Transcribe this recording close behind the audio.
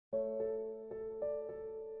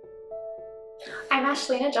I'm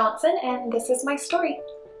Ashlena Johnson, and this is my story.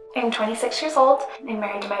 I'm 26 years old. I'm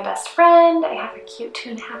married to my best friend. I have a cute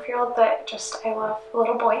 2.5-year-old that I love a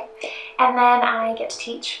little boy. And then I get to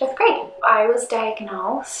teach 5th grade. I was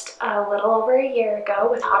diagnosed a little over a year ago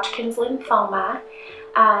with Hodgkin's lymphoma.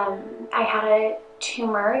 I had a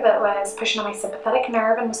tumor that was pushing on my sympathetic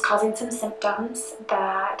nerve and was causing some symptoms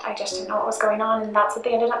that I just didn't know what was going on, and that's what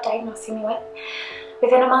they ended up diagnosing me with.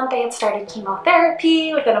 Within a month, I had started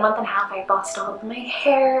chemotherapy. Within a month and a half, I had lost all of my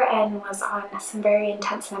hair and was on some very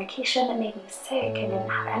intense medication that made me sick and didn't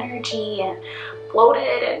have energy and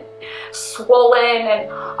bloated and swollen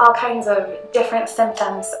and all kinds of different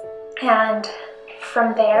symptoms. And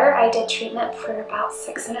from there, I did treatment for about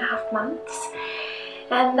 6.5 months.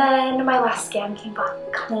 And then my last scan came back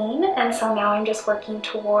clean, and so now I'm just working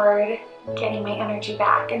toward getting my energy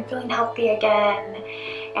back and feeling healthy again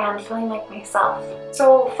and feeling like myself.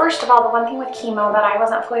 So first of all, the one thing with chemo that I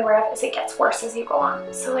wasn't fully aware of is it gets worse as you go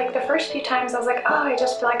on. So like the first few times I was like, oh, I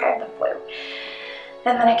just feel like I have the flu.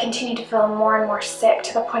 And then I continued to feel more and more sick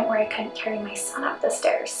to the point where I couldn't carry my son up the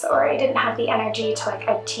stairs, or I didn't have the energy to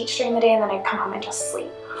I'd teach during the day and then I'd come home and just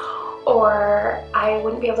sleep. Or I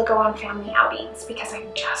wouldn't be able to go on family outings because I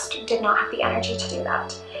just did not have the energy to do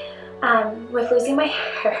that. With losing my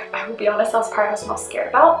hair, I will be honest, that was the part I was most scared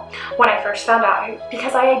about when I first found out,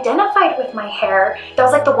 because I identified with my hair. That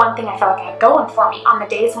was like the one thing I felt like I had going for me on the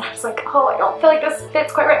days when I was like, oh, I don't feel like this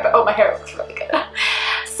fits quite right, but oh, my hair looks really good.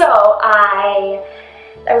 So I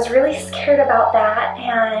was really scared about that,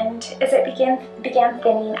 and as it began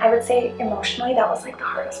thinning, I would say emotionally that was like the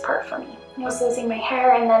hardest part for me. I was losing my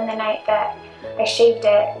hair, and then the night that I shaved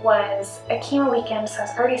it was a chemo weekend, so I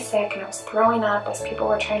was already sick and I was throwing up as people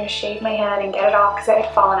were trying to shave my head and get it off because it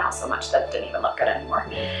had fallen out so much that it didn't even look good anymore.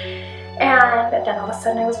 And then all of a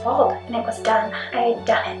sudden I was bald and it was done. I had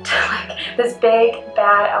done it. Like this big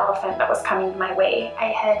bad elephant that was coming my way, I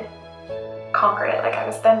had conquered it. Like I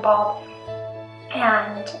was then bald.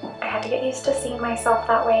 And I had to get used to seeing myself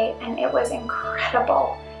that way, and it was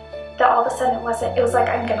incredible that all of a sudden it was like,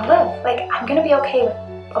 I'm gonna live. Like, I'm gonna be okay with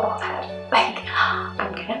a bald head. Like,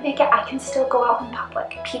 I'm gonna make it. I can still go out in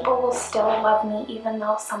public. People will still love me even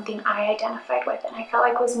though something I identified with and I felt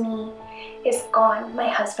like was me is gone. My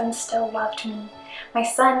husband still loved me. My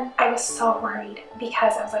son, I was so worried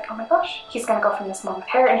because I was like, oh my gosh, he's gonna go from this mom with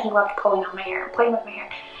hair, and he loved pulling on my hair and playing with my hair,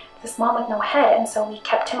 to this mom with no head. And so we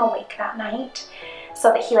kept him awake that night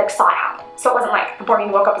so that he saw it happen. So it wasn't like the morning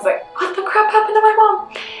he woke up and was like, what the crap happened to my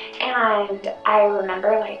mom? And I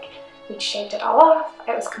remember we'd shaved it all off.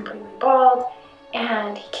 I was completely bald,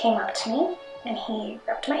 and he came up to me and he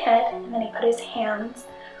rubbed my head, and then he put his hands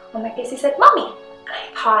on my face. He said, Mommy. And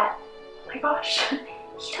I thought, oh my gosh,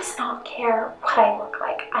 he does not care what I look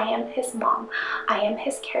like. I am his mom. I am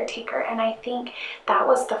his caretaker. And I think that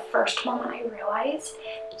was the first moment I realized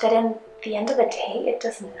that in the end of the day, it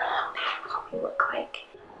does not matter what we look like.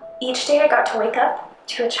 Each day I got to wake up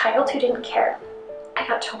to a child who didn't care. I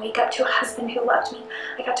got to wake up to a husband who loved me.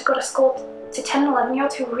 I got to go to school to 10 and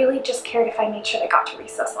 11-year-olds who really just cared if I made sure they got to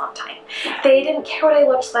recess on time. They didn't care what I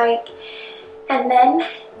looked like. And then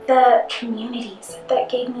the communities that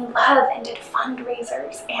gave me love and did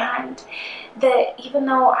fundraisers, and that even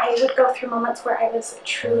though I would go through moments where I was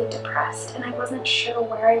truly depressed and I wasn't sure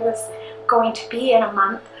where I was going to be in a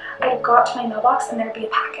month, I'd go out to my mailbox and there'd be a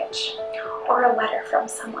package or a letter from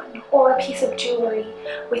someone or a piece of jewelry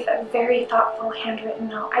with a very thoughtful handwritten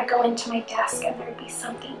note. I'd go into my desk and there'd be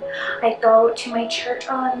something. I'd go to my church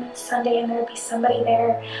on Sunday and there'd be somebody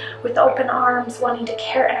there with open arms wanting to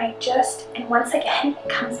care, and once again it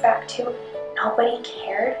comes back to nobody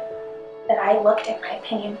cared that I looked, in my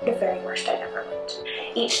opinion, the very worst I'd ever looked.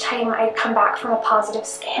 Each time I'd come back from a positive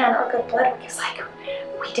scan or good blood work, it's like,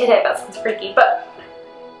 we did it. That sounds freaky, but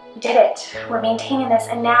we did it. We're maintaining this.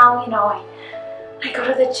 And now, I go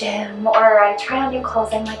to the gym, or I try on new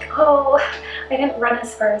clothes. I'm like, oh, I didn't run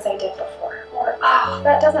as far as I did before. Or, oh,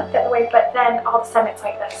 that doesn't fit the way. But then all of a sudden it's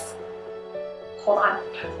like this. Hold on.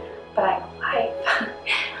 But I'm alive.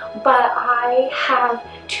 But I have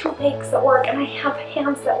 2 legs that work, and I have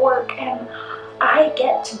hands that work, and I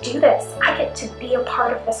get to do this. I get to be a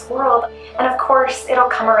part of this world. And of course, it'll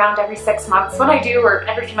come around every 6 months when I do, or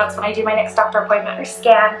every few months when I do my next doctor appointment or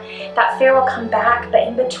scan. That fear will come back, but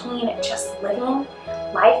in between, just living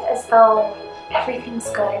life as though everything's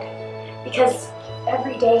good. Because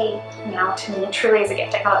every day now to me truly is a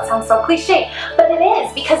gift. I know that sounds so cliche, but it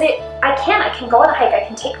is, because I can go on a hike, I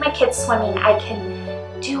can take my kids swimming, I can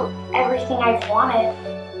do everything I've wanted.